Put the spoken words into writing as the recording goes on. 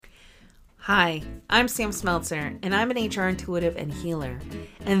Hi, I'm Sam Smeltzer, and I'm an HR intuitive and healer.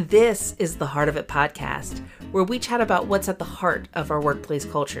 And this is the Heart of It podcast, where we chat about what's at the heart of our workplace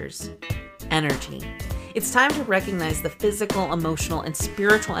cultures: energy. It's time to recognize the physical, emotional, and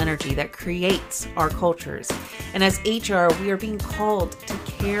spiritual energy that creates our cultures. And as HR, we are being called to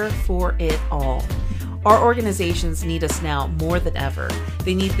care for it all. Our organizations need us now more than ever.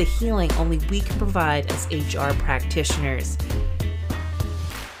 They need the healing only we can provide as HR practitioners.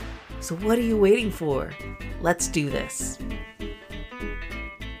 So what are you waiting for? Let's do this.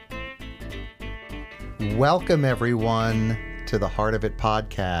 Welcome, everyone, to the Heart of It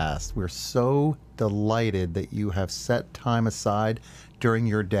podcast. We're so delighted that you have set time aside during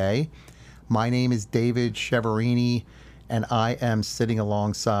your day. My name is David Cheverini, and I am sitting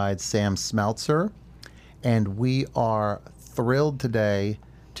alongside Sam Smeltzer. And we are thrilled today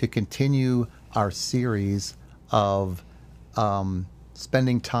to continue our series of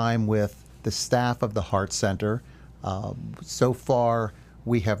spending time with the staff of the Heart Center. So far,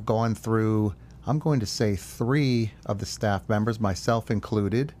 we have gone through, I'm going to say, 3 of the staff members, myself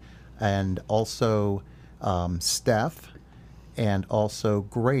included, and also Steph, and also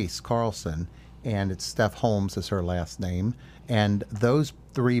Grace Carlson, and it's Steph Holmes is her last name. And those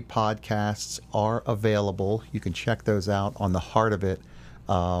 3 podcasts are available. You can check those out on the Heart of It,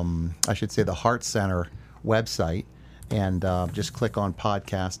 the Heart Center website. And just click on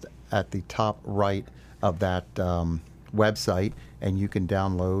podcast at the top right of that website, and you can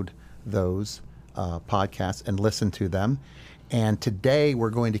download those podcasts and listen to them. And today we're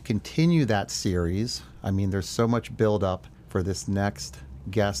going to continue that series. I mean, there's so much build-up for this next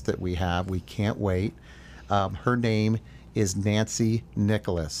guest that we have. We can't wait. Her name is Nancy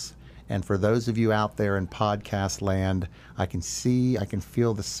Nicholas. And for those of you out there in podcast land, I can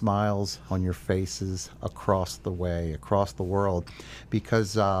feel the smiles on your faces across the world,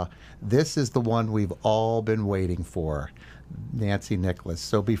 because this is the one we've all been waiting for, Nancy Nicholas.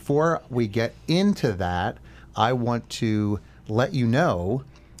 So before we get into that, I want to let you know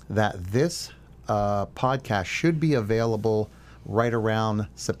that this podcast should be available right around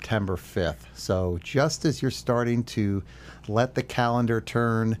September 5th. So just as you're starting to let the calendar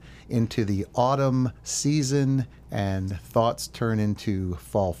turn into the autumn season and thoughts turn into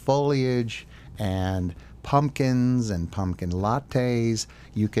fall foliage and pumpkins and pumpkin lattes,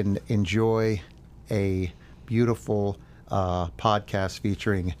 you can enjoy a beautiful podcast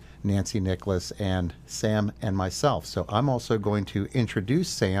featuring Nancy Nicholas and Sam and myself. So I'm also going to introduce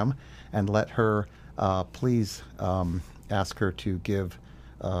Sam and let her please ask her to give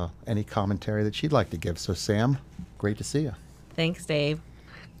any commentary that she'd like to give. So Sam, great to see you. Thanks, Dave.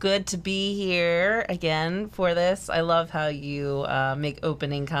 Good to be here again for this. I love how you make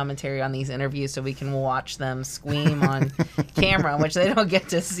opening commentary on these interviews so we can watch them scream on camera, which they don't get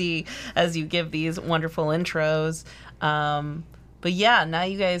to see as you give these wonderful intros. But yeah, now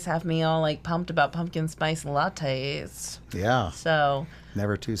you guys have me all like pumped about pumpkin spice lattes. Yeah. So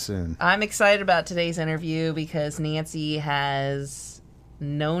never too soon. I'm excited about today's interview because Nancy has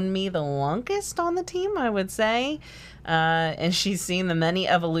known me the longest on the team, I would say. And she's seen the many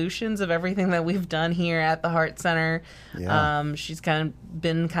evolutions of everything that we've done here at the Heart Center. Yeah. She's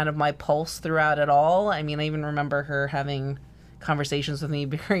been my pulse throughout it all. I mean, I even remember her having conversations with me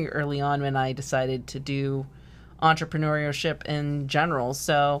very early on when I decided to do entrepreneurship in general.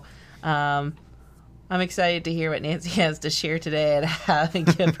 So I'm excited to hear what Nancy has to share today and have and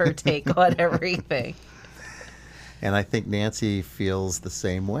give her take on everything. And I think Nancy feels the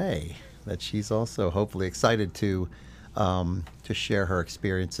same way, that she's also hopefully excited to share her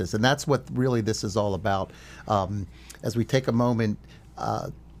experiences. And that's what really this is all about. As we take a moment,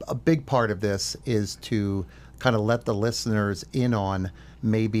 a big part of this is to kind of let the listeners in on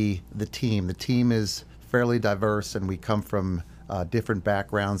maybe the team. The team is fairly diverse, and we come from different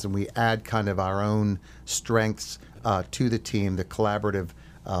backgrounds, and we add kind of our own strengths to the team. The collaborative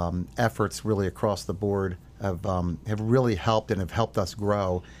efforts really across the board have really helped and have helped us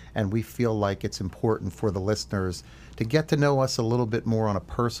grow. And we feel like it's important for the listeners to get to know us a little bit more on a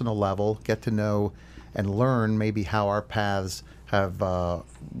personal level, get to know and learn maybe how our paths have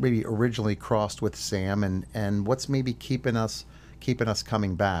maybe originally crossed with Sam, and what's maybe keeping us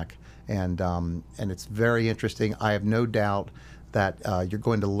coming back. And it's very interesting. I have no doubt that you're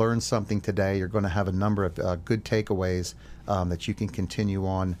going to learn something today. You're going to have a number of good takeaways that you can continue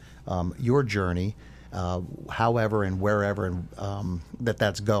on your journey, however and wherever and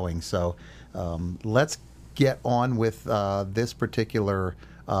that's going. So let's get on with this particular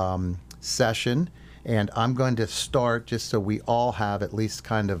session. And I'm going to start just so we all have at least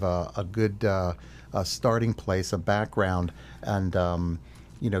kind of a good starting place, a background. And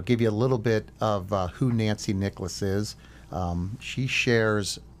give you a little bit of who Nancy Nicholas is. She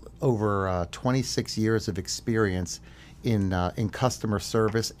shares over 26 years of experience in customer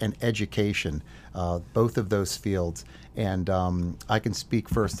service and education, both of those fields. And I can speak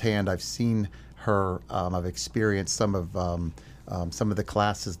firsthand. I've seen her. I've experienced some of the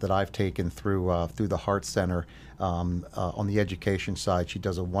classes that I've taken through the Heart Center on the education side. She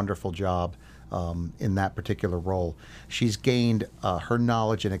does a wonderful job in that particular role. She's gained her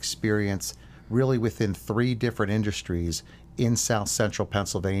knowledge and experience really within 3 different industries in South Central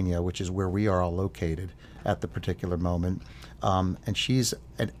Pennsylvania, which is where we are all located at the particular moment. And she's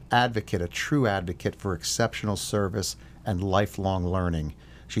an advocate, a true advocate for exceptional service and lifelong learning.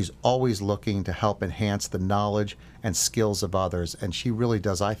 She's always looking to help enhance the knowledge and skills of others, and she really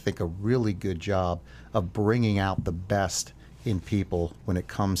does, I think, a really good job of bringing out the best in people when it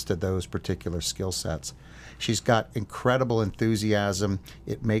comes to those particular skill sets. She's got incredible enthusiasm.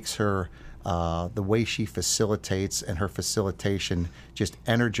 It makes her, the way she facilitates and her facilitation, just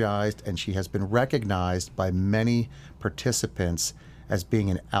energized, and she has been recognized by many participants as being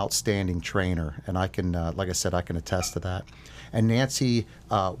an outstanding trainer. And I can, like I said, I can attest to that. And Nancy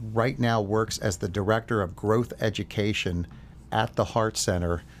right now works as the Director of Growth Education at the Heart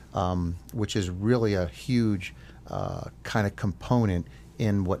Center, which is really a huge kind of component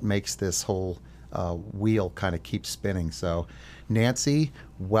in what makes this whole wheel kind of keep spinning. So, Nancy,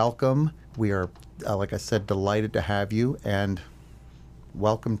 welcome. We are, like I said, delighted to have you, and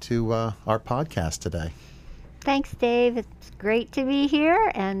welcome to our podcast today. Thanks, Dave. It's great to be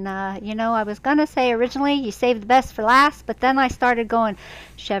here. And, I was going to say originally you saved the best for last, but then I started going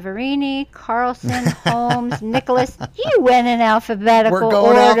Cheverini, Carlson, Holmes, Nicholas. You went in alphabetical order. We're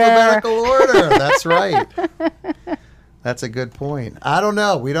going alphabetical order. That's right. That's a good point. I don't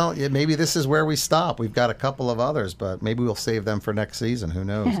know. Maybe this is where we stop. We've got a couple of others, but maybe we'll save them for next season. Who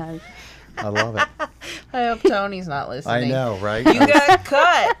knows? Yeah. I love it. I hope Tony's not listening. I know, right? You got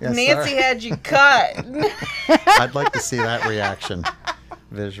cut. Yes, Nancy sir. had you cut. I'd like to see that reaction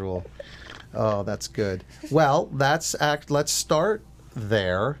visual. Oh, that's good. Well, let's start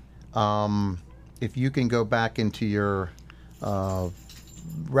there. If you can go back into your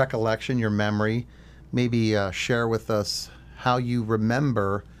recollection, your memory, maybe share with us how you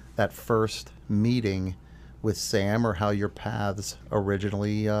remember that first meeting with Sam, or how your paths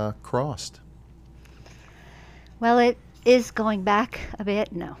originally crossed. Well, it is going back a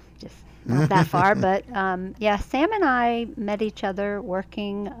bit. No, just not that far. But Sam and I met each other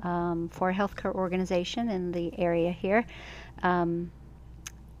working for a healthcare organization in the area here. And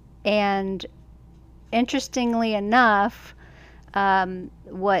interestingly enough,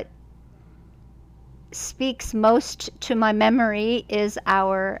 what speaks most to my memory is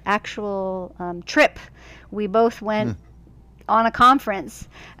our actual trip. We both went on a conference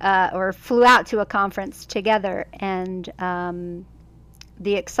or flew out to a conference together, and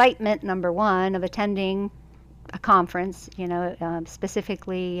the excitement, number one, of attending a conference,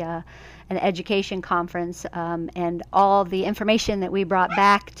 specifically an education conference, and all the information that we brought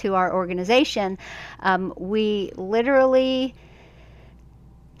back to our organization. We literally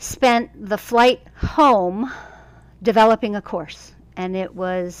spent the flight home developing a course. And it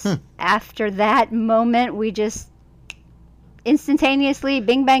was after that moment, we just instantaneously,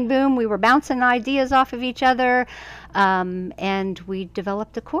 bing, bang, boom, we were bouncing ideas off of each other, and we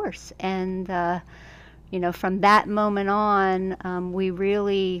developed a course. And, from that moment on, we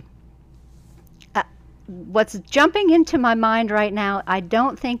really, what's jumping into my mind right now, I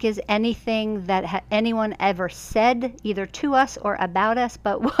don't think is anything that anyone ever said, either to us or about us,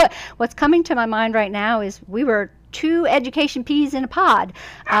 but what's coming to my mind right now is we were 2 education peas in a pod.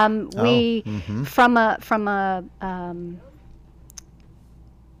 From a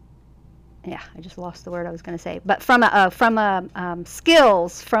I just lost the word I was going to say. But from a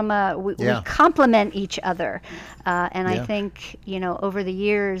skills, we complement each other, and I think over the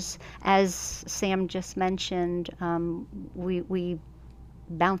years, as Sam just mentioned, we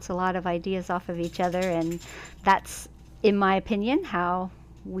bounce a lot of ideas off of each other, and that's, in my opinion, how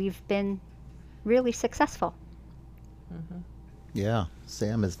we've been really successful. Mm-hmm. Yeah,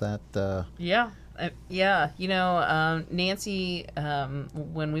 Sam, is that? Nancy,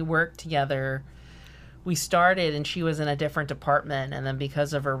 when we worked together, we started and she was in a different department, and then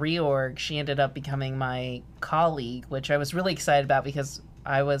because of her reorg, she ended up becoming my colleague, which I was really excited about because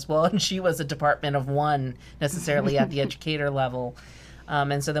and she was a department of one necessarily at the educator level.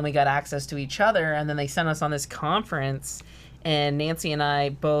 And so then we got access to each other, and then they sent us on this conference. And Nancy and I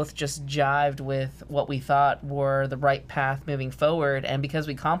both just jived with what we thought were the right path moving forward. And because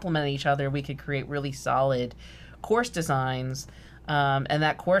we complemented each other, we could create really solid course designs And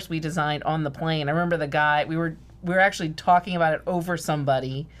that course we designed on the plane. I remember the guy, we were actually talking about it over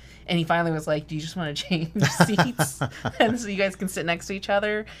somebody, and he finally was like, do you just want to change seats? And so you guys can sit next to each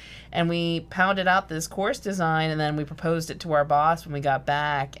other. And we pounded out this course design, and then we proposed it to our boss when we got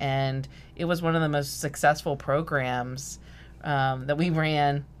back. And it was one of the most successful programs that we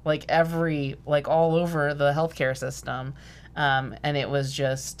ran, like all over the healthcare system. And it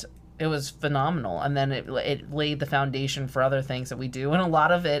was phenomenal. And then it laid the foundation for other things that we do. And a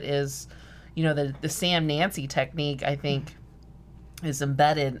lot of it is, the Sam Nancy technique, I think, is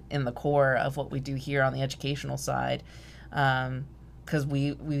embedded in the core of what we do here on the educational side, because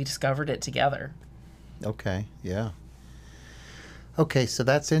we discovered it together. Okay, yeah. Okay, so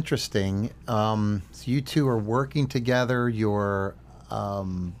that's interesting. So you two are working together. You're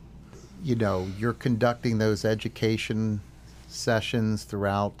conducting those education sessions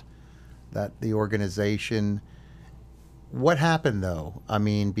throughout the organization. What happened though? I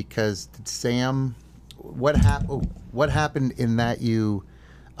mean, because Sam, what happened in that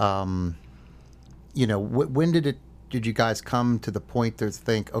when did you guys come to the point to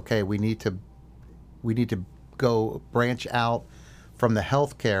think, okay, we need to go branch out from the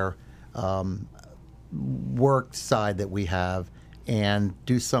healthcare work side that we have and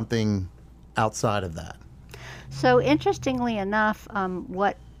do something outside of that? So interestingly enough,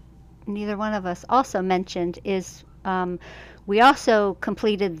 what neither one of us also mentioned is we also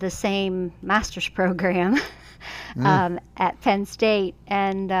completed the same master's program at Penn State,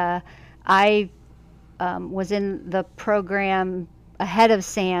 and I was in the program ahead of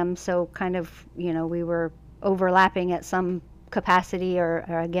Sam, so kind of, we were overlapping at some capacity, or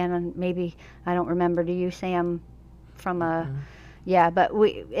again, maybe, I don't remember, do you, Sam, from a... Yeah, but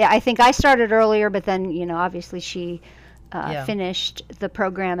I think I started earlier, but then, obviously she finished the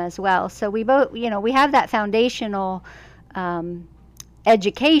program as well. So we both, we have that foundational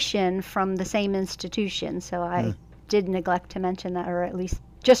education from the same institution. So I did neglect to mention that, or at least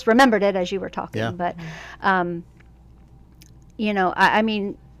just remembered it as you were talking. Yeah. But, I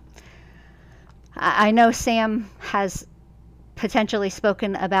mean, I know Sam has potentially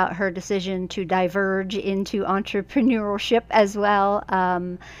spoken about her decision to diverge into entrepreneurship as well.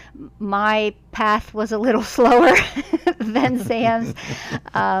 My path was a little slower than Sam's.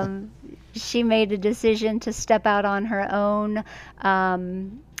 She made a decision to step out on her own.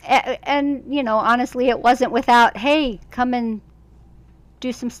 And honestly, it wasn't without, hey, come and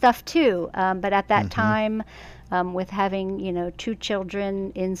do some stuff too. But at that time, with having, 2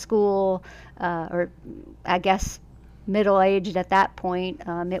 children in school, or I guess middle-aged at that point,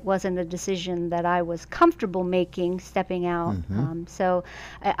 it wasn't a decision that I was comfortable making, stepping out. So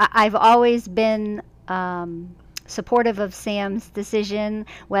I've always been supportive of Sam's decision,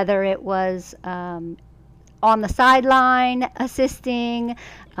 whether it was on the sideline assisting,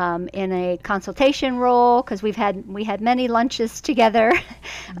 in a consultation role, because we had many lunches together.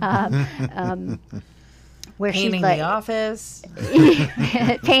 Where painting the office.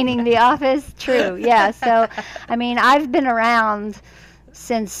 Painting the office, true, yeah. So, I mean, I've been around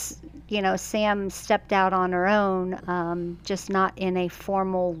since, Sam stepped out on her own, just not in a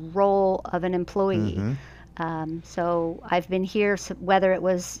formal role of an employee. So I've been here, whether it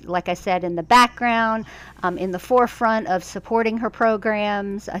was, like I said, in the background, in the forefront of supporting her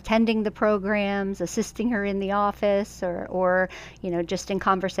programs, attending the programs, assisting her in the office, or just in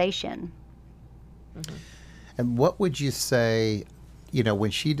conversation. And what would you say,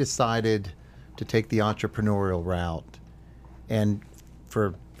 when she decided to take the entrepreneurial route, and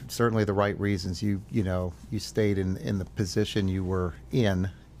for certainly the right reasons, you stayed in the position you were in,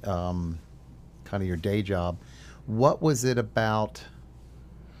 kind of your day job. What was it about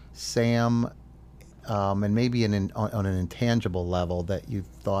Sam, and maybe on an intangible level, that you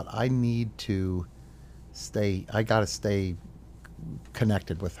thought, I got to stay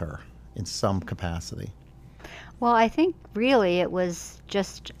connected with her in some capacity? Well, I think really it was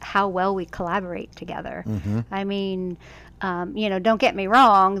just how well we collaborate together. I mean, don't get me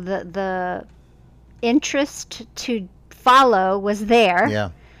wrong, the interest to follow was there. Yeah.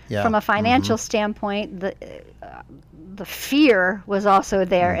 From a financial standpoint, the fear was also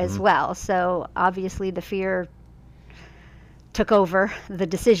there as well. So obviously the fear took over the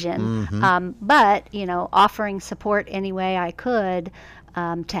decision. But, offering support any way I could,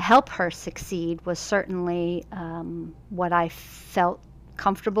 to help her succeed was certainly what I felt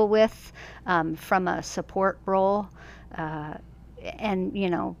comfortable with, from a support role, and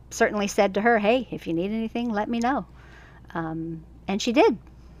certainly said to her, hey, if you need anything, let me know, and she did.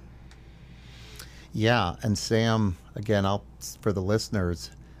 Yeah, and Sam, again, for the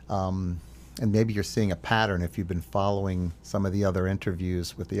listeners, and maybe you're seeing a pattern if you've been following some of the other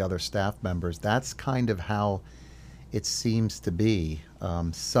interviews with the other staff members, that's kind of how it seems to be.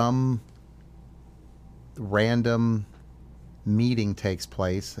 Some random meeting takes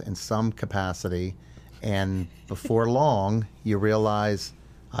place in some capacity, and before long you realize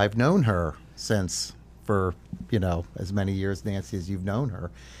I've known her since, for as many years, Nancy, as you've known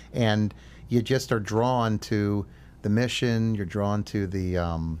her, and you just are drawn to the mission, you're drawn to the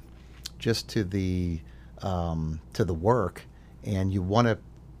to the work, and you want to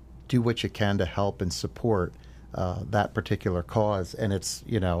do what you can to help and support that particular cause. And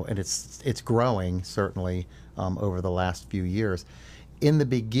it's growing, certainly, over the last few years. In the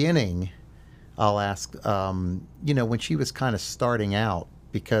beginning, I'll ask, when she was kind of starting out,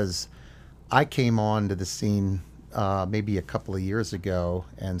 because I came on to the scene maybe a couple of years ago,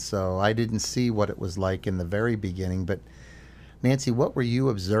 and so I didn't see what it was like in the very beginning. But Nancy, what were you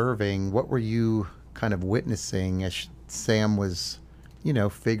observing? What were you kind of witnessing as Sam was,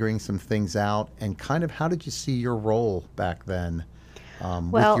 figuring some things out? And kind of how did you see your role back then,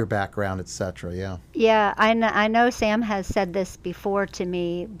 with your background, et cetera? Yeah. Yeah, I know Sam has said this before to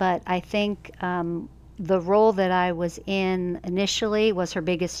me, but I think the role that I was in initially was her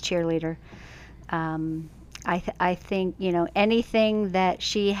biggest cheerleader. I think, anything that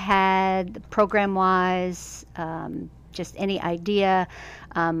she had program-wise, just any idea,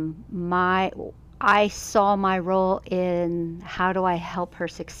 I saw my role in how do I help her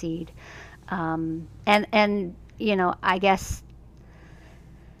succeed. And I guess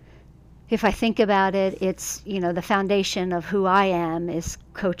if I think about it, it's, the foundation of who I am is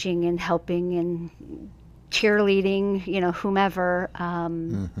coaching and helping and cheerleading, whomever.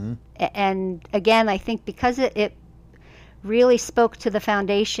 And again, I think because it really spoke to the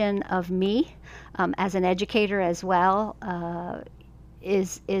foundation of me as an educator as well,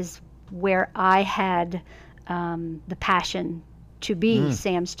 is where I had the passion to be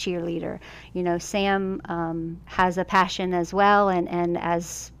Sam's cheerleader. Sam has a passion as well, and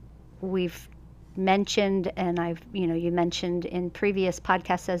as we've mentioned, and you mentioned in previous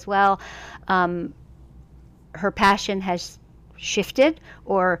podcasts as well, her passion has shifted,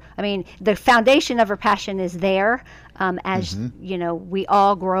 the foundation of her passion is there, as we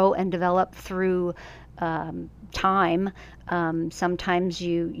all grow and develop through time. Sometimes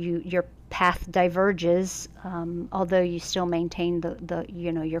your path diverges, although you still maintain the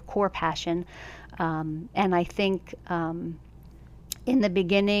your core passion. And I think in the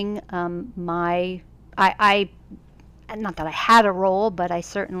beginning, I not that I had a role, but I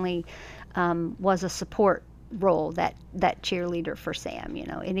certainly was a support role, that cheerleader for Sam.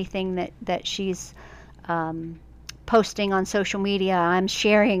 Anything that she's posting on social media, I'm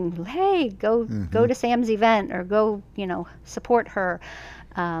sharing, hey, go to Sam's event, or go support her.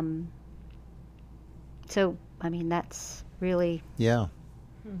 So that's really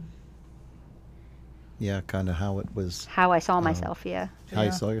kind of how it was, how I saw myself. How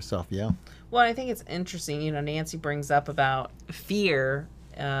you saw yourself. Well, I think it's interesting, Nancy brings up about fear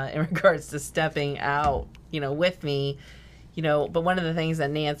in regards to stepping out, with me, but one of the things that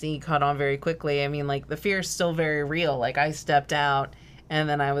Nancy caught on very quickly, the fear is still very real. I stepped out, and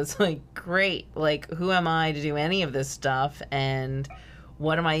then I was like, great, who am I to do any of this stuff? And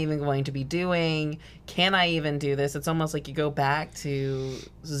what am I even going to be doing? Can I even do this? It's almost like you go back to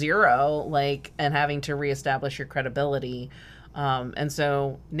zero, and having to reestablish your credibility. And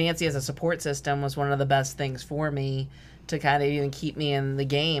so Nancy as a support system was one of the best things for me to kind of even keep me in the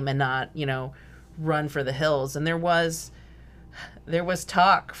game and not, run for the hills. And there was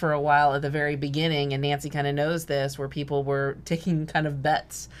talk for a while at the very beginning, and Nancy kind of knows this, where people were taking kind of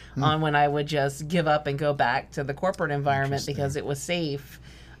bets on when I would just give up and go back to the corporate environment because it was safe.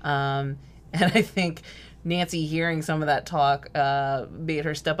 And I think Nancy, hearing some of that talk, made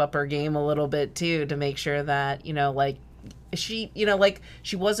her step up her game a little bit too, to make sure that, she,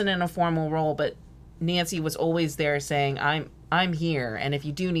 she wasn't in a formal role, but Nancy was always there saying, I'm here, and if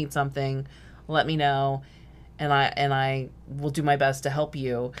you do need something, let me know, and I will do my best to help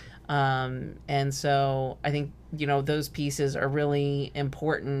you. And so I think, those pieces are really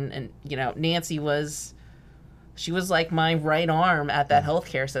important. And, Nancy she was like my right arm at that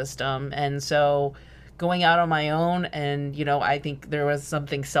healthcare system. And so going out on my own, and, I think there was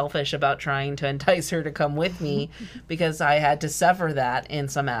something selfish about trying to entice her to come with me, because I had to sever that in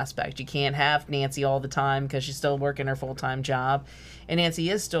some aspect. You can't have Nancy all the time because she's still working her full-time job. And Nancy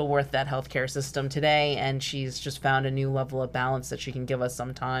is still worth that healthcare system today, and she's just found a new level of balance that she can give us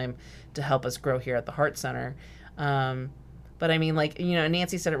some time to help us grow here at the Heart Center. But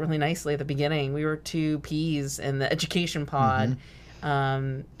Nancy said it really nicely at the beginning. We were two peas in the education pod.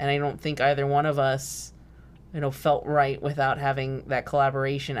 And I don't think either one of us, felt right without having that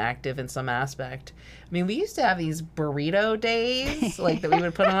collaboration active in some aspect. I mean, we used to have these burrito days, like that we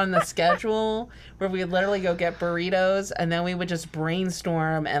would put on the schedule, where we would literally go get burritos, and then we would just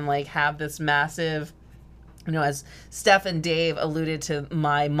brainstorm and like have this massive, as Steph and Dave alluded to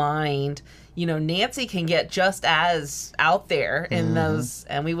my mind, Nancy can get just as out there in those,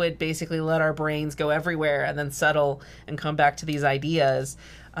 and we would basically let our brains go everywhere and then settle and come back to these ideas.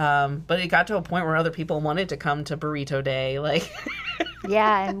 But it got to a point where other people wanted to come to Burrito Day, like.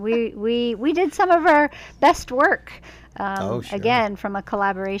 Yeah, and we did some of our best work. Sure. Again, from a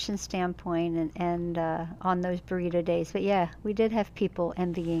collaboration standpoint, and on those burrito days. But yeah, we did have people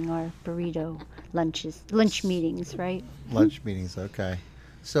envying our burrito lunch meetings, right? Lunch meetings, okay.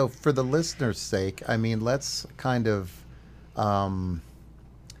 So for the listeners' sake, I mean, let's kind of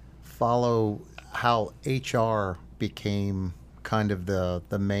follow how HR became kind of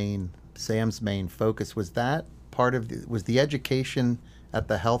Sam's main focus. Was that part of was the education at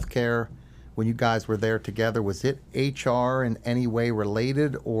the healthcare when you guys were there together? Was it HR in any way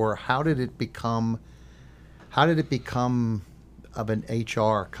related, or how did it become of an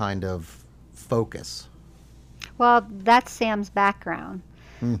HR kind of focus? Well, that's Sam's background.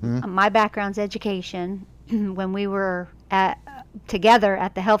 My background's education. When we were together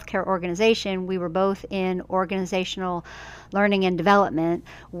at the healthcare organization, we were both in organizational learning and development,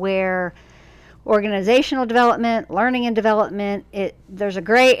 where organizational development, learning and development, there's a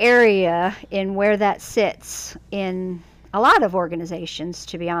gray area in where that sits in a lot of organizations,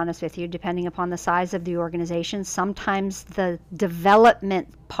 to be honest with you, depending upon the size of the organization. Sometimes the development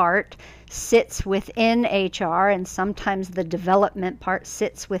part sits within HR, and sometimes the development part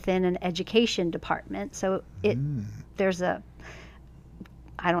sits within an education department. So there's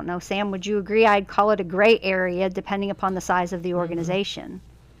I don't know, Sam, would you agree? I'd call it a gray area depending upon the size of the organization.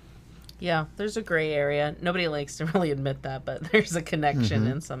 Yeah, there's a gray area. Nobody likes to really admit that, but there's a connection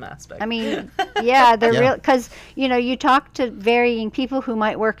in some aspect. I mean, yeah, they're real, because, you talk to varying people who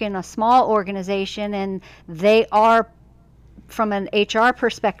might work in a small organization, and they are, from an HR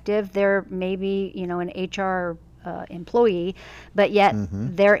perspective, they're maybe, an HR employee, but yet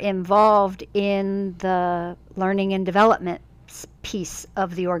they're involved in the learning and development piece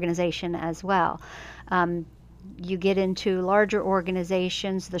of the organization as well. You get into larger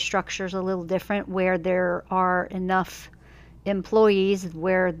organizations, the structure's a little different, where there are enough employees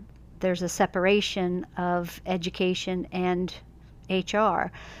where there's a separation of education and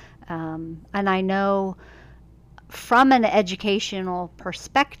HR. And I know from an educational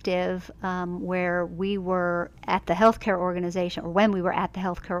perspective, where we were at the healthcare organization, or when we were at the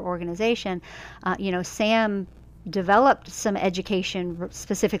healthcare organization, Sam developed some education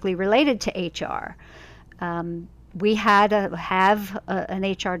specifically related to HR. We have an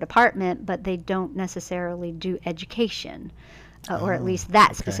HR department, but they don't necessarily do education, or at least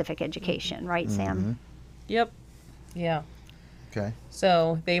that specific education, right, Sam? Yep. Yeah. Okay.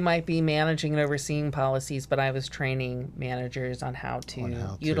 So they might be managing and overseeing policies, but I was training managers on how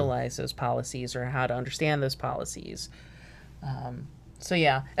to utilize those policies, or how to understand those policies. So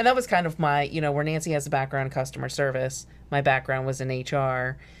yeah, and that was kind of my, where Nancy has a background in customer service, my background was in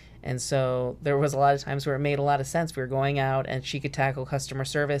HR. And so there was a lot of times where it made a lot of sense. We were going out, and she could tackle customer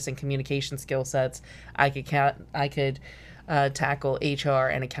service and communication skill sets. I could tackle HR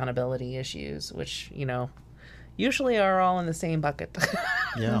and accountability issues, which, usually are all in the same bucket.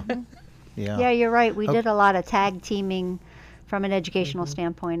 Yeah. Yeah. Yeah, you're right. We did a lot of tag teaming from an educational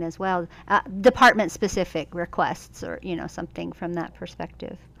standpoint as well. Department specific requests, or, something from that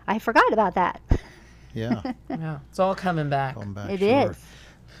perspective. I forgot about that. Yeah. Yeah. It's all coming back. It is.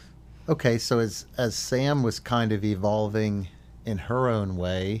 Okay, so as Sam was kind of evolving in her own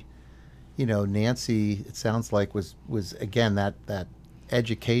way, Nancy, it sounds like was again that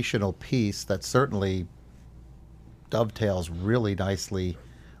educational piece that certainly dovetails really nicely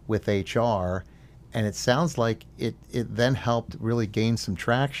with HR, and it sounds like it then helped really gain some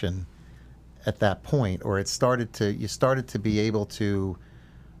traction at that point, or you started to be able to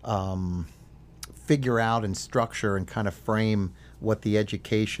figure out and structure and kind of frame what the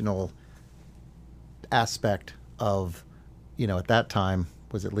educational aspect of, at that time,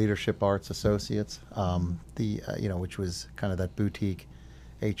 was it Leadership Arts Associates, which was kind of that boutique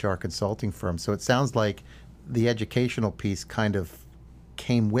HR consulting firm. So it sounds like the educational piece kind of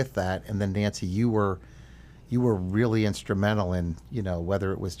came with that, and then Nancy, you were really instrumental in,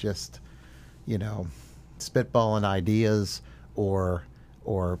 whether it was just, spitballing ideas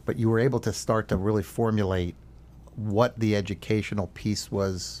but you were able to start to really formulate what the educational piece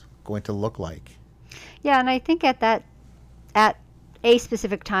was going to look like. Yeah, and I think at a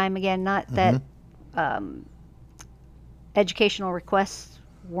specific time. Again, not that educational requests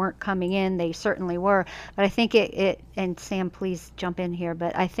weren't coming in. They certainly were. But I think it, and Sam, please jump in here,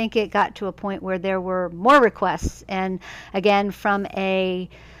 but I think it got to a point where there were more requests. And again, from a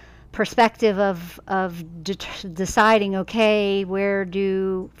perspective of deciding, okay,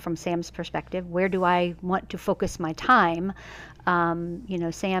 from Sam's perspective, where do I want to focus my time?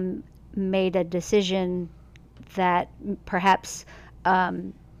 Sam made a decision that perhaps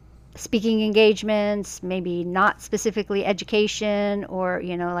speaking engagements, maybe not specifically education, or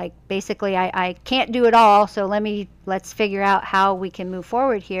like basically I can't do it all, so let's figure out how we can move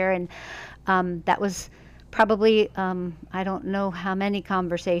forward here. And that was probably I don't know how many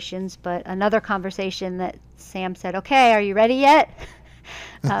conversations, but another conversation that Sam said, okay, are you ready yet?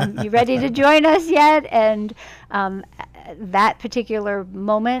 You ready to join us yet? And that particular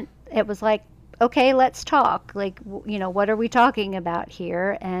moment, it was like, okay, let's talk. Like, what are we talking about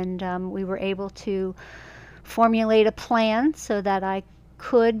here? And we were able to formulate a plan so that I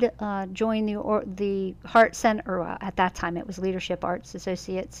could join the Heart Center, or at that time it was Leadership Arts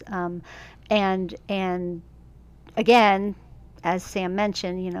Associates. And again, as Sam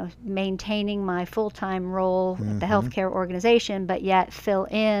mentioned, maintaining my full-time role at the healthcare organization, but yet fill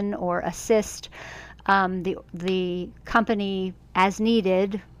in or assist the company as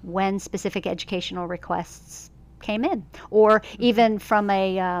needed when specific educational requests came in, or even from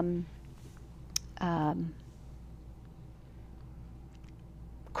a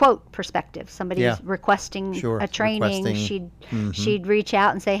quote perspective. Somebody's requesting a training. She'd reach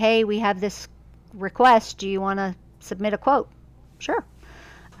out and say, "Hey, we have this request. Do you want to submit a quote?" Sure.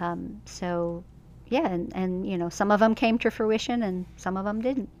 So, yeah, and some of them came to fruition, and some of them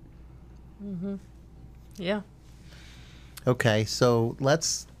didn't. Yeah. Okay, so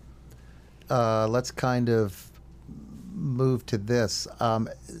let's kind of move to this.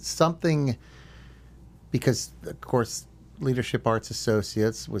 Something, because of course Leadership Arts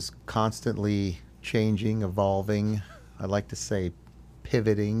Associates was constantly changing, evolving. I like to say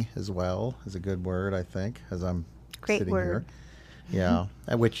pivoting as well is a good word, I think, as I'm sitting here. Yeah,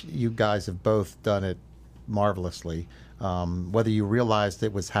 which you guys have both done it marvelously, whether you realized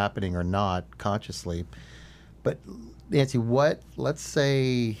it was happening or not consciously. But Nancy, let's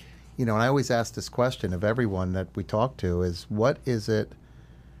say, and I always ask this question of everyone that we talk to, is what is it,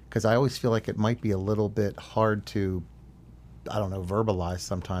 because I always feel like it might be a little bit hard to, I don't know, verbalize.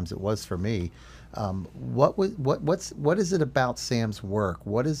 Sometimes it was for me. What is it about Sam's work?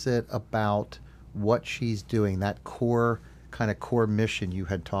 What is it about what she's doing, that core mission you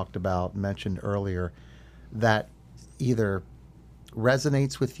had talked about, mentioned earlier, that either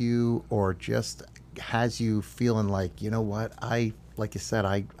resonates with you or just has you feeling like, what, like you said,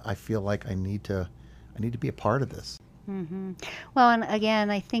 I feel like I need to be a part of this. Well, and again,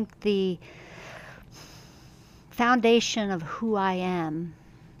 I think the foundation of who I am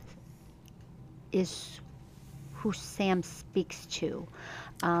is who Sam speaks to.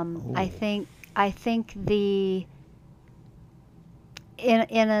 I think in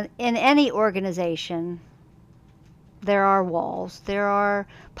any organization, there are walls, there are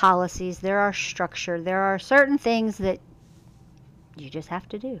policies, there are structure, there are certain things that you just have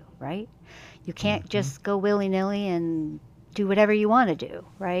to do, right? You can't just go willy-nilly and do whatever you want to do,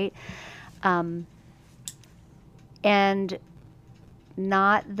 right? And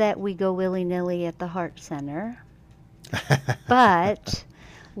not that we go willy-nilly at the Heart Center, but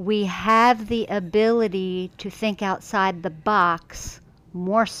we have the ability to think outside the box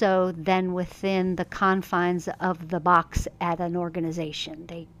more so than within the confines of the box at an organization.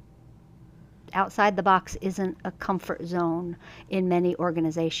 Outside the box isn't a comfort zone in many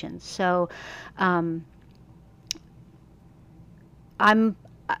organizations. So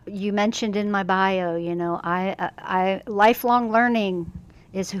you mentioned in my bio, I lifelong learning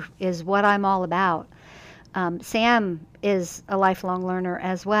is what I'm all about. Sam is a lifelong learner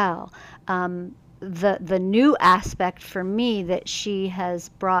as well. The new aspect for me that she has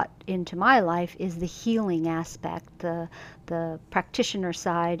brought into my life is the healing aspect, the practitioner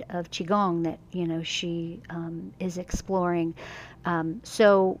side of Qigong that she is exploring.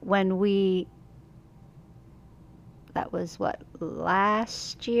 So when that was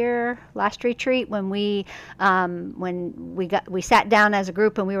last retreat, when we sat down as a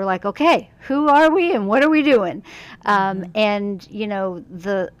group and we were like, okay, who are we and what are we doing? And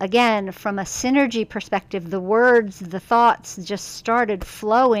again, from a synergy perspective, the words, the thoughts just started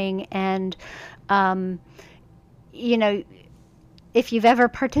flowing, and if you've ever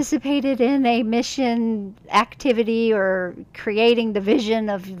participated in a mission activity or creating the vision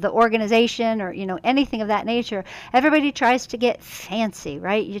of the organization or, anything of that nature, everybody tries to get fancy,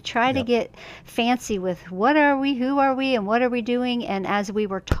 right? You try to Yep. get fancy with what are we, who are we, and what are we doing? And as we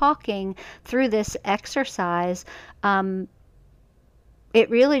were talking through this exercise, it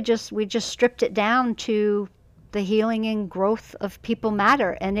really we just stripped it down to the healing and growth of people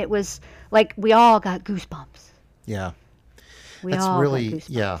matter. And it was like we all got goosebumps. Yeah. We That's all got really, goosebumps.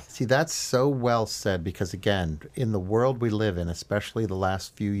 yeah. See, that's so well said because, again, in the world we live in, especially the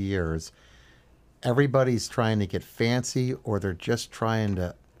last few years, everybody's trying to get fancy or they're just trying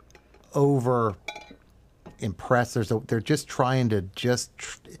to over impress. They're just trying to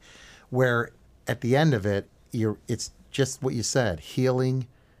where at the end of it, it's just what you said, healing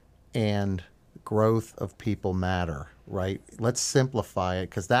and growth of people matter, right? Let's simplify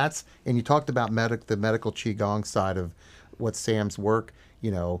it because and you talked about the medical Qigong side of what Sam's work,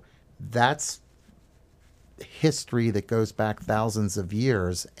 that's history that goes back thousands of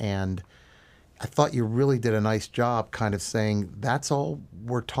years. And I thought you really did a nice job kind of saying that's all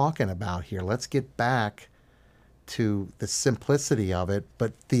we're talking about here. Let's get back to the simplicity of it,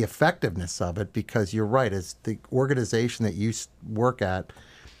 but the effectiveness of it, because you're right, as the organization that you work at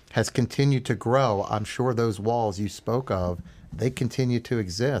has continued to grow, I'm sure those walls you spoke of, they continue to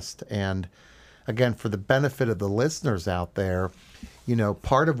exist. And again, for the benefit of the listeners out there,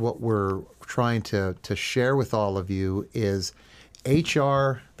 part of what we're trying to share with all of you is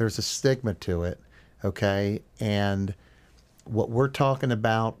HR, there's a stigma to it, okay? And what we're talking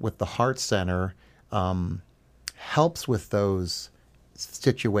about with the Heart Center helps with those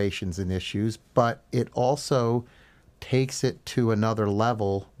situations and issues, but it also takes it to another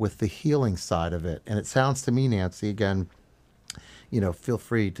level with the healing side of it. And it sounds to me, Nancy, again, feel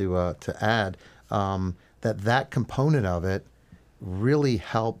free to add that component of it really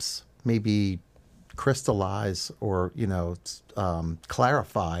helps maybe crystallize or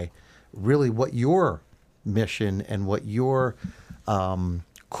clarify really what your mission and what your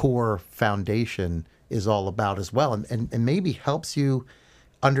core foundation is all about as well, and maybe helps you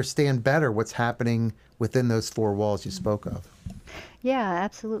understand better what's happening within those four walls you spoke of. Yeah,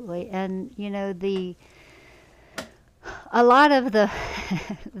 absolutely. And a lot of the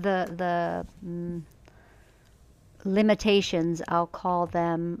limitations, I'll call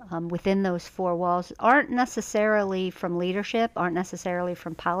them, within those four walls aren't necessarily from leadership, aren't necessarily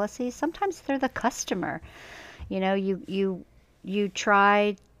from policy. Sometimes they're the customer. You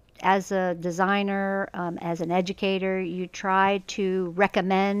try as a designer, as an educator, you try to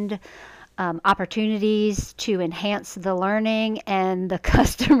recommend opportunities to enhance the learning, and the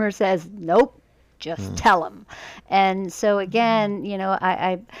customer says, nope, just tell them. And so again,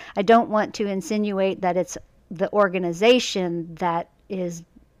 I don't want to insinuate that it's the organization that is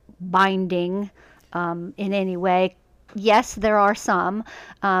binding in any way. Yes, there are some.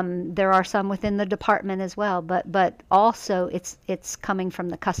 There are some within the department as well, but also it's coming from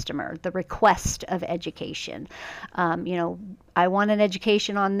the customer, the request of education. I want an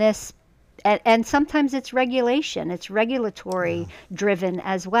education on this. And sometimes it's regulation, it's regulatory driven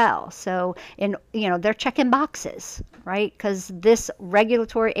as well. So they're checking boxes, right? Because this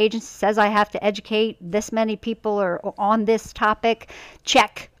regulatory agency says I have to educate this many people or on this topic.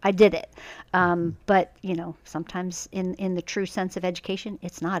 Check, I did it. But sometimes in the true sense of education,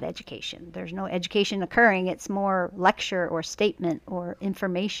 it's not education. There's no education occurring. It's more lecture or statement or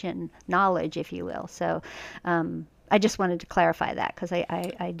information, knowledge, if you will. So I just wanted to clarify that because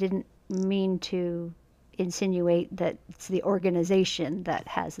I didn't mean to insinuate that it's the organization that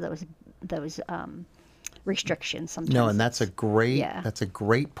has those restrictions sometimes. No, and that's a great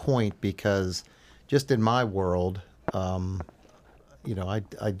point, because just in my world, I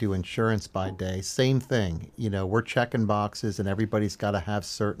do insurance by day. Same thing. We're checking boxes, and everybody's got to have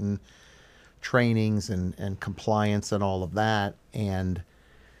certain trainings and compliance and all of that. And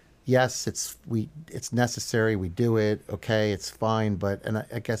yes, it's necessary. We do it. Okay, it's fine. But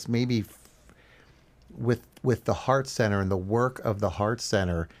I guess maybe with the Heart Center and the work of the Heart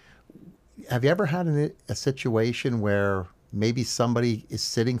Center, have you ever had a situation where maybe somebody is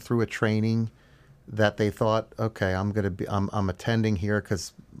sitting through a training that they thought, okay, I'm attending here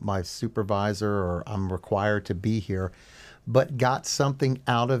because my supervisor or I'm required to be here, but got something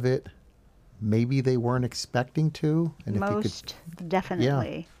out of it maybe they weren't expecting to? And most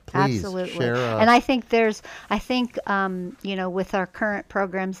definitely. Please absolutely share, and I think with our current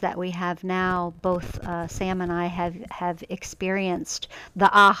programs that we have now, both Sam and I have experienced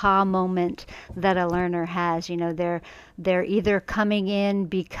the aha moment that a learner has. They're either coming in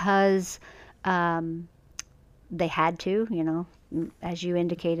because they had to, as you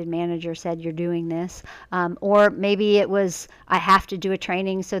indicated, manager said, you're doing this. Or maybe it was, I have to do a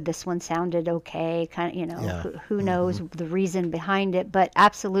training, so this one sounded okay, kind of, Yeah. who knows the reason behind it. But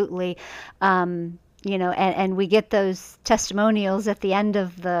absolutely, and we get those testimonials at the end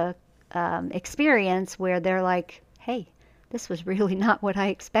of the experience where they're like, hey, this was really not what I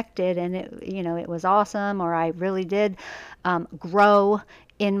expected, and it was awesome, or I really did grow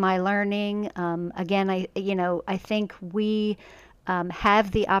in my learning. Again, I think we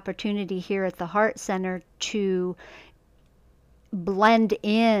have the opportunity here at the Heart Center to blend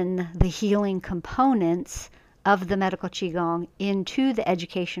in the healing components of the medical qigong into the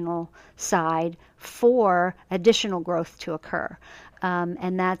educational side for additional growth to occur.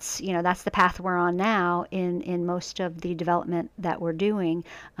 And that's the path we're on now in most of the development that we're doing,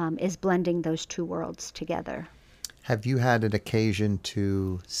 is blending those two worlds together. Have you had an occasion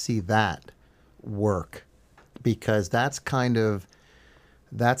to see that work? Because that's the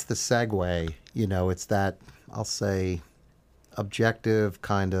segue, it's that, I'll say, objective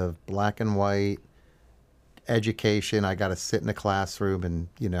kind of black and white education. I got to sit in a classroom and,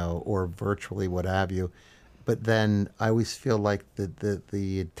 or virtually, what have you. But then I always feel like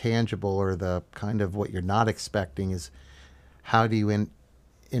the tangible, or the kind of what you're not expecting, is how do you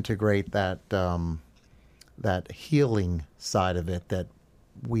integrate that that healing side of it that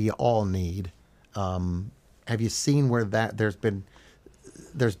we all need. Have you seen where that there's been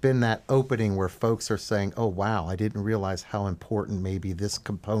that opening where folks are saying, oh, wow, I didn't realize how important maybe this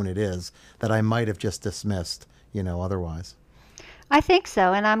component is that I might have just dismissed, otherwise? I think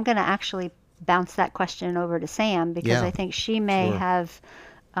so. And I'm going to actually bounce that question over to Sam, because Yeah, I think she may sure. have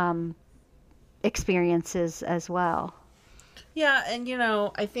experiences as well. Yeah, and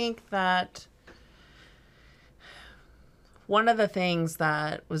I think that one of the things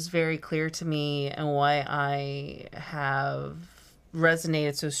that was very clear to me, and why I have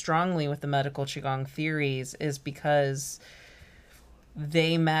resonated so strongly with the medical qigong theories, is because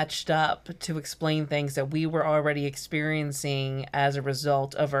they matched up to explain things that we were already experiencing as a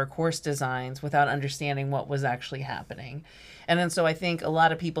result of our course designs without understanding what was actually happening. And then so I think a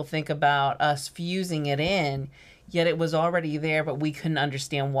lot of people think about us fusing it in, yet it was already there, but we couldn't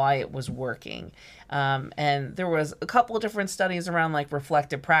understand why it was working. And there was a couple of different studies around like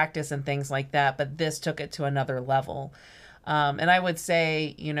reflective practice and things like that, but this took it to another level. And I would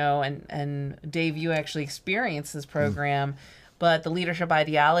say, and Dave, you actually experienced this program, but the leadership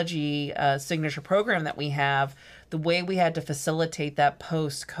ideology signature program that we have, the way we had to facilitate that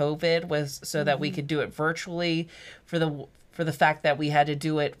post-COVID was so that we could do it virtually, for the fact that we had to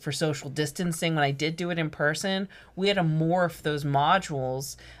do it for social distancing. When I did do it in person, we had to morph those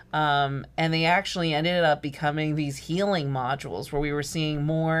modules, and they actually ended up becoming these healing modules where we were seeing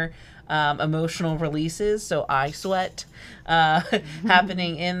more emotional releases, so eye sweat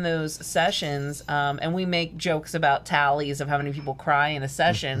happening in those sessions. And we make jokes about tallies of how many people cry in a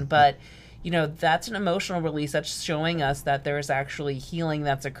session, but that's an emotional release that's showing us that there's actually healing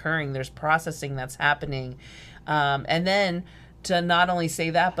that's occurring, there's processing that's happening. And then to not only say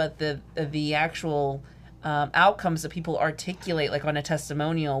that, but the actual outcomes that people articulate, like on a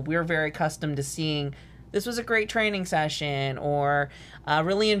testimonial, we're very accustomed to seeing, this was a great training session, or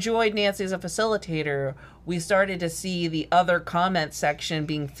really enjoyed Nancy as a facilitator. We started to see the other comment section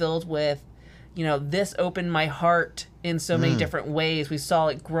being filled with, this opened my heart in so many different ways. We saw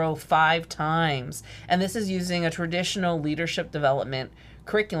it grow 5 times. And this is using a traditional leadership development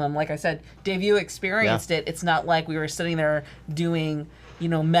curriculum. Like I said, Dave, you experienced it. It's not like we were sitting there doing,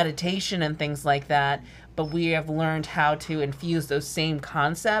 meditation and things like that, but we have learned how to infuse those same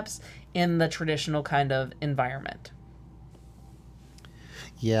concepts in the traditional kind of environment.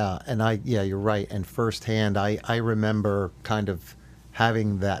 Yeah, and you're right. And firsthand, I remember kind of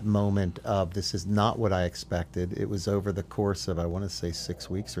having that moment of, this is not what I expected. It was over the course of, I want to say, 6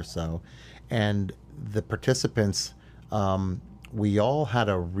 weeks or so. And the participants, we all had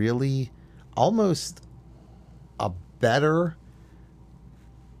a really, almost a better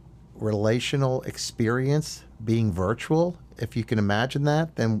relational experience being virtual, if you can imagine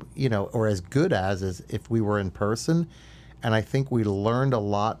that, than, or as good as if we were in person. And I think we learned a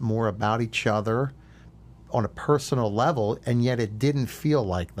lot more about each other on a personal level, and yet it didn't feel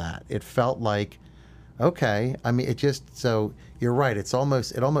like that. It felt like, okay, so you're right. It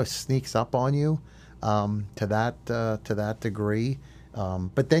almost sneaks up on you to that degree.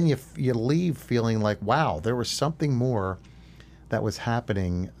 But then you leave feeling like, wow, there was something more that was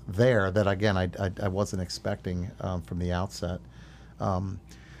happening there that, again, I wasn't expecting from the outset.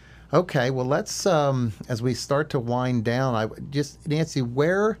 Okay, well, let's as we start to wind down, Nancy,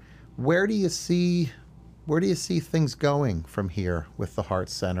 where do you see where do you see things going from here with the Heart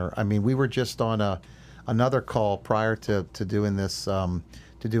Center? I mean, we were just on another call prior to doing this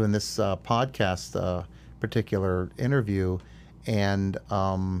podcast particular interview, and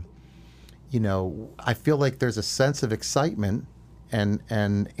I feel like there's a sense of excitement and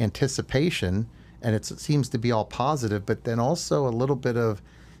anticipation, and it seems to be all positive, but then also a little bit of,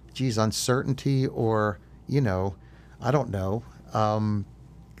 uncertainty, or I don't know.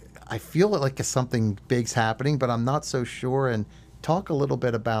 I feel like something big's happening, but I'm not so sure. And talk a little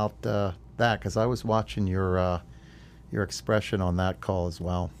bit about that, because I was watching your expression on that call as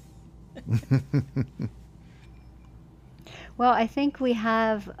well. Well, I think we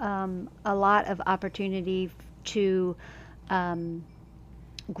have a lot of opportunity to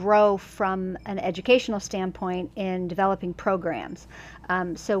grow from an educational standpoint in developing programs.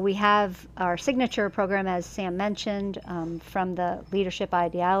 So we have our signature program, as Sam mentioned, from the leadership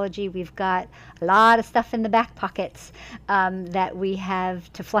ideology. We've got a lot of stuff in the back pockets that we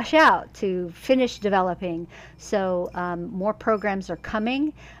have to flesh out, to finish developing. So more programs are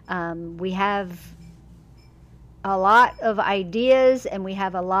coming. We have a lot of ideas, and we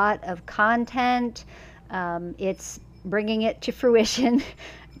have a lot of content. It's bringing it to fruition.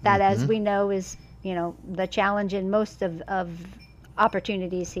 That, as we know, is the challenge in most of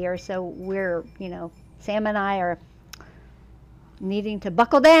opportunities here. So we're Sam and I are needing to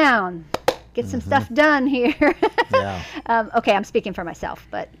buckle down, get some stuff done here. Yeah. Okay, I'm speaking for myself,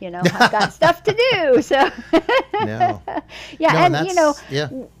 but I've got stuff to do. So No. yeah, No, and yeah.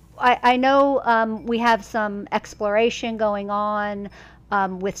 I know we have some exploration going on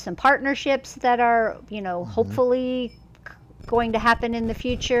with some partnerships that are hopefully going to happen in the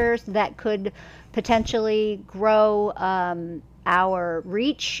future that could potentially grow our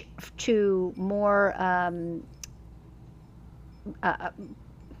reach to more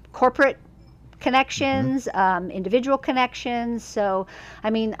corporate connections, individual connections. So, I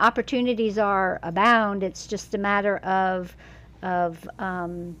mean, opportunities are abound. It's just a matter of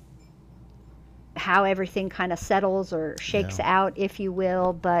how everything kind of settles or shakes out, if you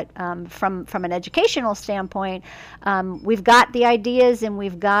will. But from an educational standpoint, we've got the ideas and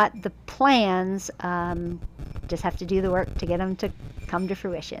we've got the plans. Just have to do the work to get them to come to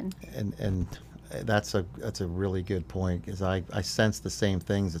fruition. And that's a really good point, because I sense the same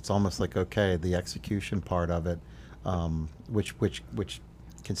things. It's almost like, okay, the execution part of it, which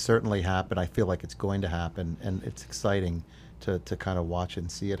can certainly happen. I feel like it's going to happen, and it's exciting to kind of watch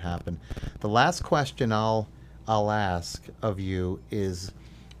and see it happen. The last question I'll ask of you is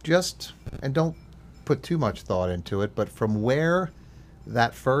just, and don't put too much thought into it, but from where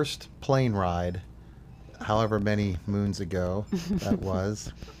that first plane ride, however many moons ago that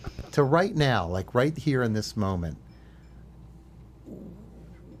was, to right now, like right here in this moment,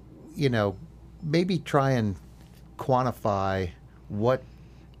 maybe try and quantify what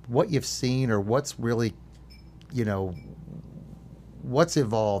you've seen, or what's really, what's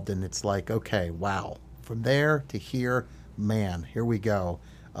evolved, and it's like, okay, wow, from there to here, man, here we go.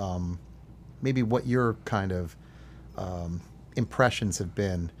 Maybe what your kind of impressions have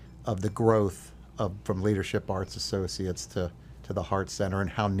been of the growth from Leadership Arts Associates to the Heart Center, and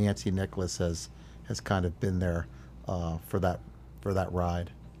how Nancy Nicholas has kind of been there for that ride.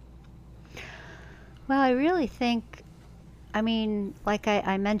 Well, I really think, like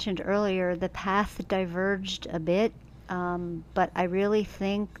I mentioned earlier, the path diverged a bit. But I really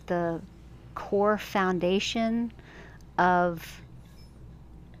think the core foundation of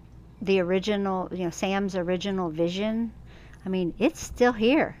the original, Sam's original vision, it's still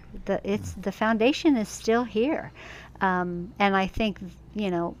here. The foundation is still here. And I think,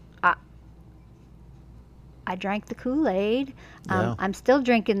 I drank the Kool-Aid. I'm still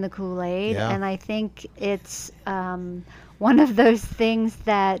drinking the Kool-Aid. Yeah. And I think it's one of those things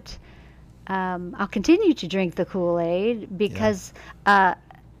that I'll continue to drink the Kool-Aid, because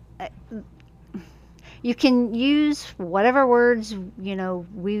you can use whatever words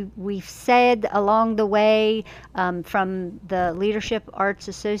we've said along the way, from the Leadership Arts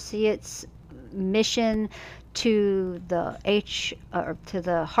Associates mission to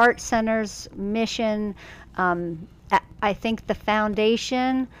the Heart Center's mission. I think the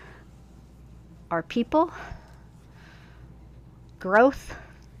foundation are people, growth,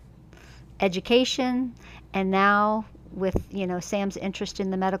 education, and now with Sam's interest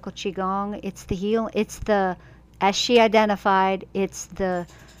in the medical qigong, as she identified, it's the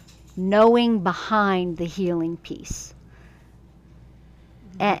knowing behind the healing piece,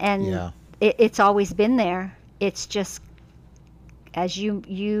 and it's always been there. It's just, as you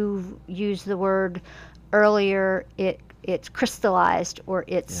used the word earlier, it it's crystallized, or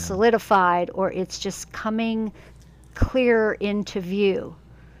it's Yeah. solidified, or it's just coming clear into view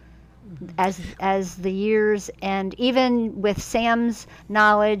as the years, and even with Sam's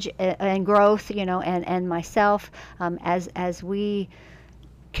knowledge and growth, and myself, as we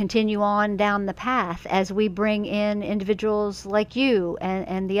continue on down the path, as we bring in individuals like you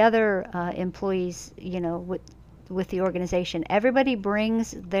and the other employees, with the organization. Everybody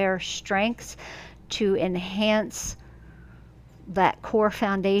brings their strengths to enhance that core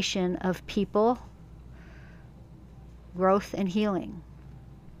foundation of people, growth, and healing.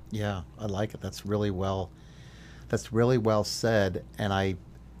 Yeah, I like it. That's really well said. And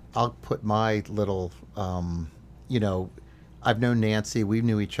I'll put my little, I've known Nancy. We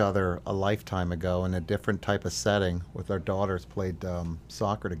knew each other a lifetime ago in a different type of setting with our daughters, played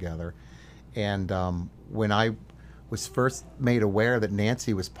soccer together. And when I was first made aware that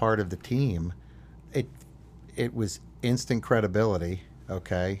Nancy was part of the team, it was instant credibility,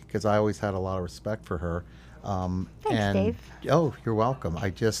 okay, because I always had a lot of respect for her. Thanks, Dave. Oh, you're welcome. As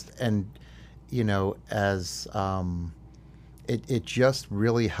it just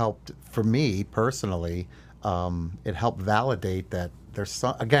really helped for me personally. It helped validate that there's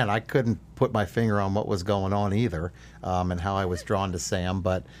some, again, I couldn't put my finger on what was going on either, and how I was drawn to Sam,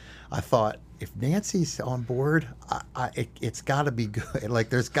 but I thought, if Nancy's on board, it's got to be good. Like,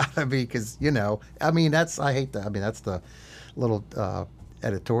 there's got to be, because, that's the little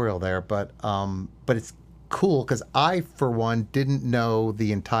editorial there, but it's cool because I, for one, didn't know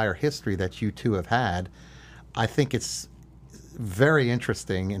the entire history that you two have had. I think it's very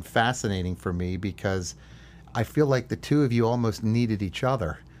interesting and fascinating for me because I feel like the two of you almost needed each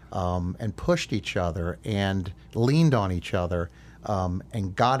other, and pushed each other and leaned on each other,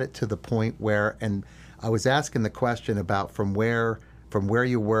 and got it to the point where, and I was asking the question about from where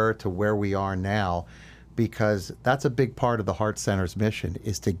you were to where we are now, because that's a big part of the Heart Center's mission,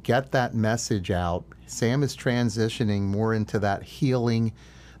 is to get that message out. Sam is transitioning more into that healing,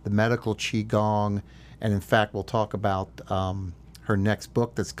 the medical Qigong, and in fact, we'll talk about her next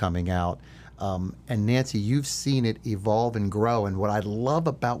book that's coming out. And Nancy, you've seen it evolve and grow. And what I love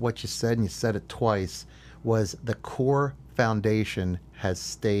about what you said, and you said it twice, was the core foundation has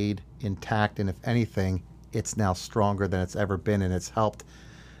stayed intact. And if anything, it's now stronger than it's ever been. And it's helped,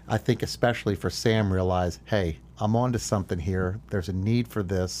 I think, especially for Sam, realize, hey, I'm onto something here. There's a need for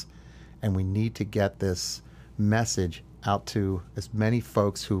this. And we need to get this message out to as many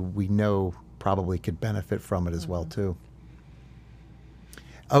folks who we know probably could benefit from it as well, too.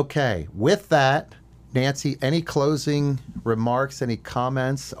 Okay, with that, Nancy, any closing remarks, any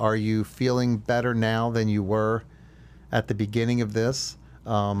comments? Are you feeling better now than you were at the beginning of this?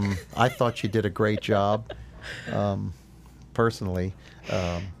 I thought you did a great job, personally,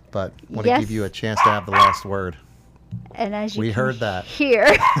 but want to give you a chance to have the last word. And as you we heard that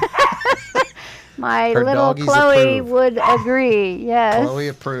here, my Her little doggies Chloe approve. would agree. Yes, Chloe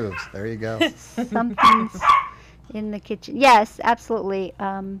approves. There you go. Something's in the kitchen. Yes, absolutely.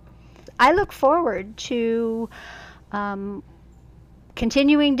 I look forward to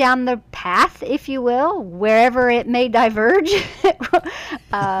continuing down the path, if you will, wherever it may diverge.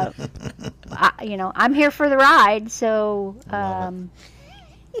 I'm here for the ride, so I'm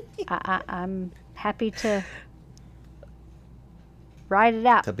happy to ride it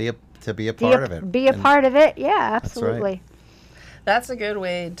out. To be a part of it. Be a part of it. Yeah, absolutely. That's right. That's a good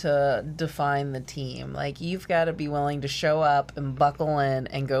way to define the team. Like, you've got to be willing to show up and buckle in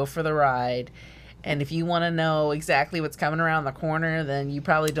and go for the ride. And if you want to know exactly what's coming around the corner, then you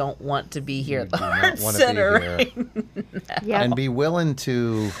probably don't want to be here at the Heart Center right now. Yep. And be willing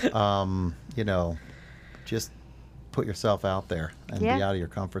to, just put yourself out there and be out of your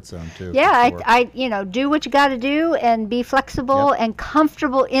comfort zone too. Yeah, for sure. I do what you got to do and be flexible and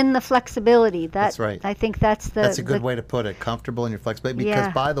comfortable in the flexibility. That's right. I think that's a good way to put it. Comfortable in your flexibility.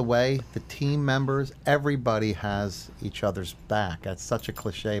 Because by the way, the team members, everybody has each other's back. That's such a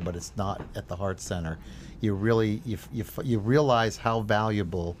cliche, but it's not at the Heart Center. You really you realize how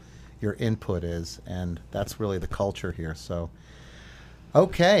valuable your input is, and that's really the culture here. So,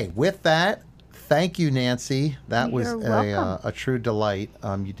 okay, with that. Thank you, Nancy. That was a true delight.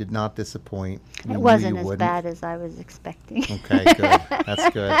 You did not disappoint. It wasn't as bad as I was expecting. Okay, good. That's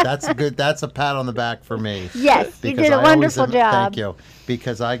good. That's good. That's a pat on the back for me. Yes, you did a wonderful job. Thank you.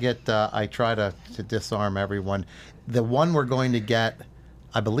 Because I try to disarm everyone. The one we're going to get,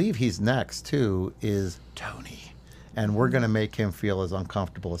 I believe he's next too, is Tony. And we're going to make him feel as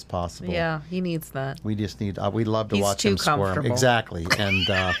uncomfortable as possible. Yeah, he needs that. We just need, we'd love to He's watch too him squirm. comfortable. Exactly. And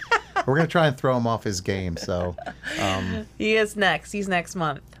we're going to try and throw him off his game. So he is next. He's next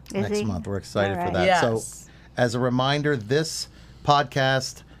month. Is next he? month. We're excited All for right. that. Yes. So As a reminder, this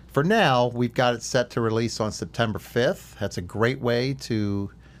podcast, for now, we've got it set to release on September 5th. That's a great way to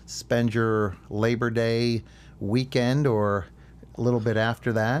spend your Labor Day weekend or a little bit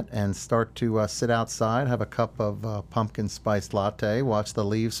after that and start to sit outside, have a cup of pumpkin spice latte, watch the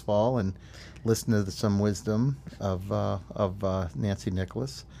leaves fall, and listen to some wisdom of Nancy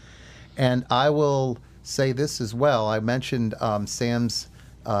Nicholas. And I will say this as well. I mentioned Sam's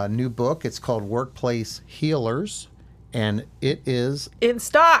new book. It's called Workplace Healers, and it is In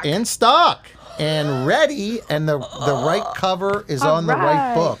stock and ready, and the right cover is on the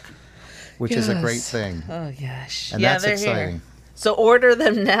right book, which is a great thing. Oh gosh. And yeah, that's they're exciting. Here. So order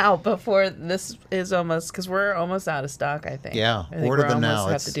them now before this is almost, because we're almost out of stock, I think. Yeah, I think order we're them almost now.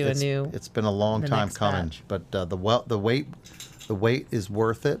 Have to do a new. It's been a long time next coming, batch. but the wait is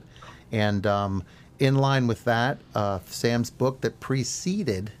worth it. And in line with that, Sam's book that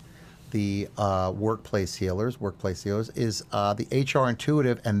preceded the Workplace Healers is the HR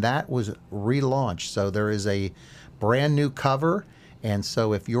Intuitive, and that was relaunched. So there is a brand new cover. And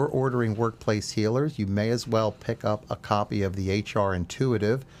so if you're ordering Workplace Healers, you may as well pick up a copy of the HR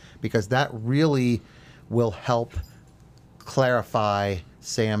Intuitive, because that really will help clarify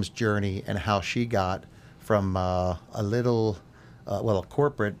Sam's journey and how she got from a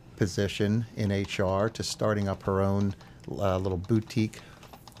corporate position in HR to starting up her own little boutique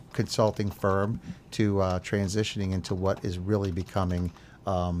consulting firm to transitioning into what is really becoming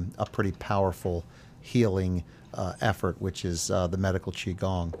a pretty powerful healing effort, which is the medical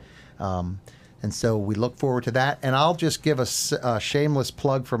Qigong. And so we look forward to that. And I'll just give a shameless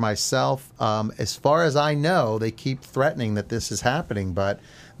plug for myself. As far as I know, they keep threatening that this is happening, but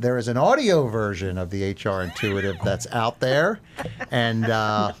there is an audio version of the HR Intuitive that's out there. And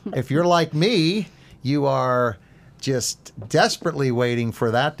if you're like me, you are just desperately waiting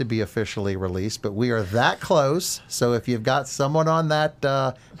for that to be officially released, but we are that close. So if you've got someone on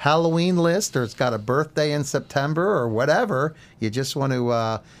that Halloween list, or it's got a birthday in September or whatever, you just want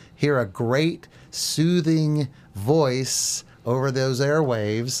to hear a great soothing voice over those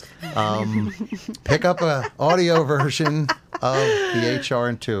airwaves, pick up an audio version of the HR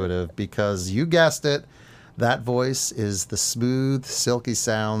Intuitive, because you guessed it, that voice is the smooth, silky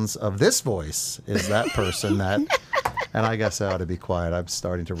sounds of this voice is that person that, and I guess I ought to be quiet. I'm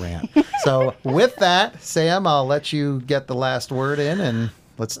starting to rant. So with that, Sam, I'll let you get the last word in and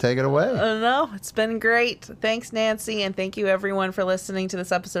let's take it away. No, it's been great. Thanks, Nancy. And thank you, everyone, for listening to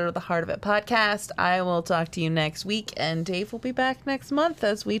this episode of the Heart of It podcast. I will talk to you next week, and Dave will be back next month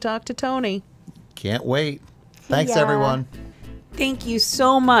as we talk to Tony. Can't wait. Thanks, ya. everyone. Thank you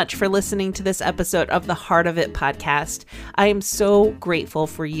so much for listening to this episode of the Heart of It podcast. I am so grateful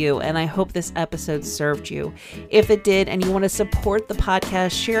for you, and I hope this episode served you. If it did, and you want to support the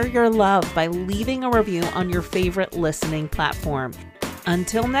podcast, share your love by leaving a review on your favorite listening platform.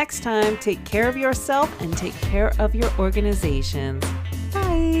 Until next time, take care of yourself and take care of your organizations.